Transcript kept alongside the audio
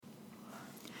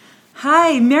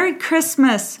Hi, Merry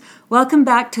Christmas. Welcome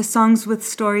back to Songs with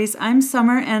Stories. I'm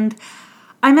Summer, and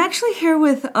I'm actually here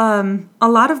with a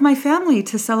lot of my family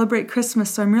to celebrate Christmas,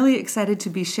 so I'm really excited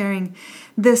to be sharing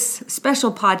this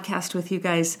special podcast with you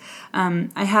guys.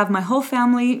 I have my whole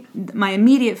family, my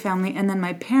immediate family, and then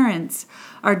my parents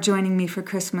are joining me for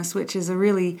Christmas, which is a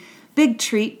really big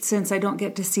treat since I don't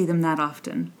get to see them that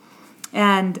often.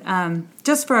 And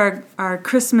just for our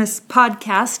Christmas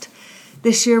podcast,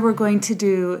 this year we're going to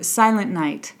do Silent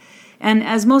Night. And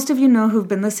as most of you know who've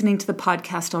been listening to the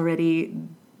podcast already,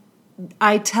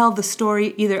 I tell the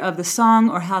story either of the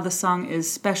song or how the song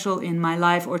is special in my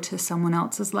life or to someone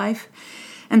else's life.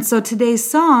 And so today's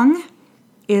song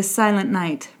is Silent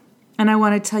Night. And I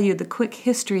want to tell you the quick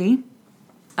history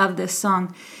of this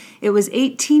song. It was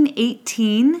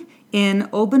 1818 in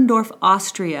Oberndorf,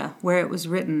 Austria, where it was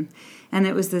written. And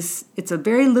it's a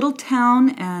very little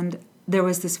town, and there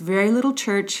was this very little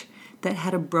church that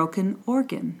had a broken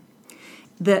organ.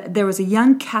 There was a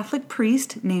young Catholic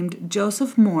priest named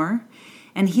Joseph Moore,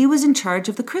 and he was in charge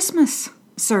of the Christmas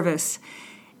service.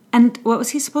 And what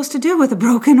was he supposed to do with a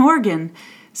broken organ?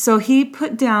 So he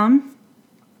put down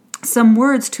some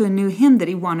words to a new hymn that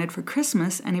he wanted for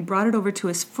Christmas, and he brought it over to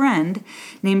his friend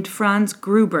named Franz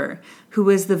Gruber, who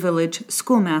was the village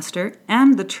schoolmaster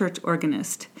and the church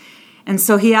organist. And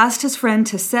so he asked his friend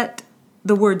to set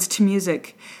the words to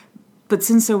music, but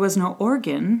since there was no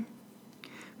organ,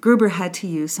 Gruber had to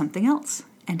use something else,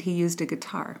 and he used a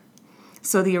guitar.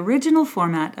 So the original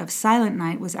format of Silent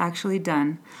Night was actually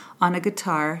done on a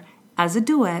guitar as a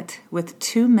duet with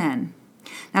two men.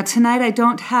 Now tonight I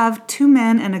don't have two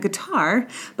men and a guitar,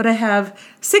 but I have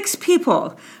 6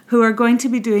 people who are going to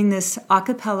be doing this a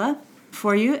cappella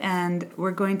for you, and we're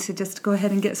going to just go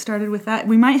ahead and get started with that.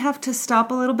 We might have to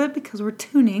stop a little bit because we're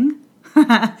tuning.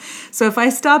 So if I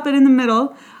stop it in the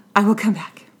middle, I will come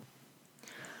back.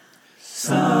 Silent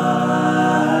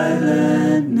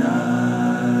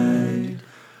night,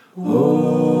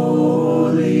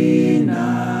 holy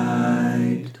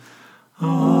night,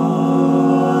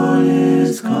 all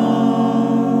is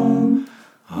calm,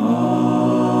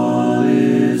 all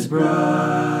is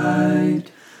bright,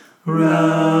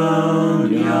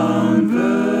 round young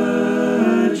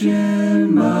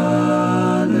virgin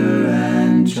mother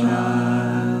and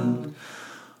child,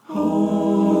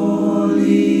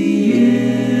 holy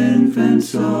infant,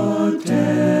 so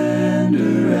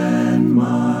tender and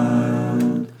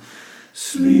mild,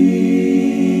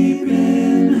 sleep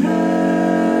in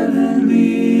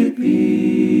heavenly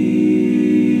peace,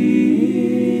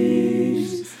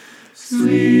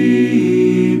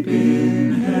 sleep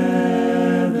in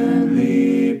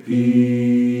heavenly peace.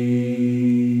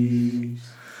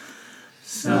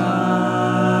 Silent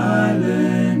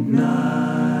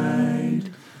night,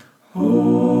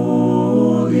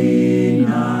 holy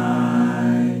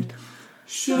night,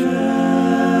 shepherds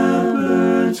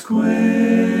quake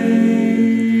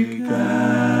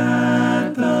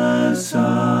at the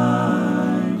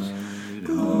sight,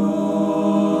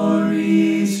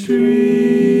 glory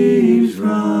streams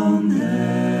from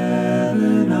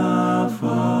heaven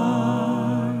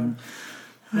afar,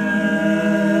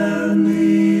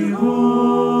 heavenly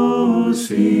hosts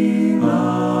sing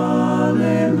Alleluia.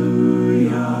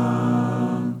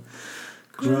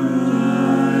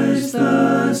 Christ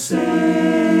the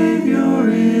Savior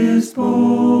is born.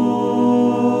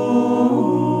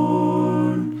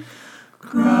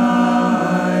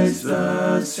 Christ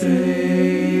the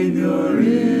Savior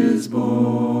is born.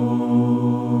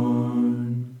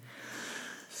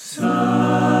 Silent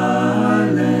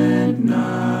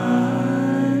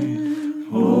night,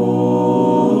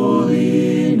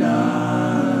 holy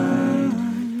night,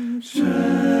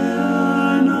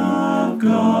 Son of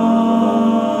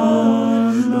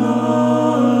God,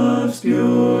 love's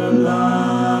pure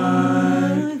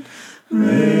light,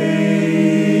 radiant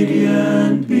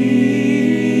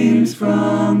beams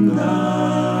from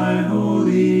thy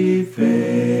holy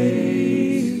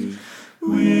face,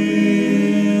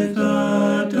 with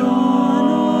the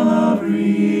dawn of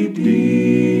redeeming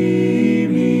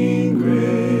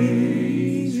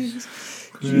grace.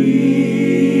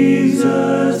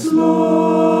 Jesus, Lord,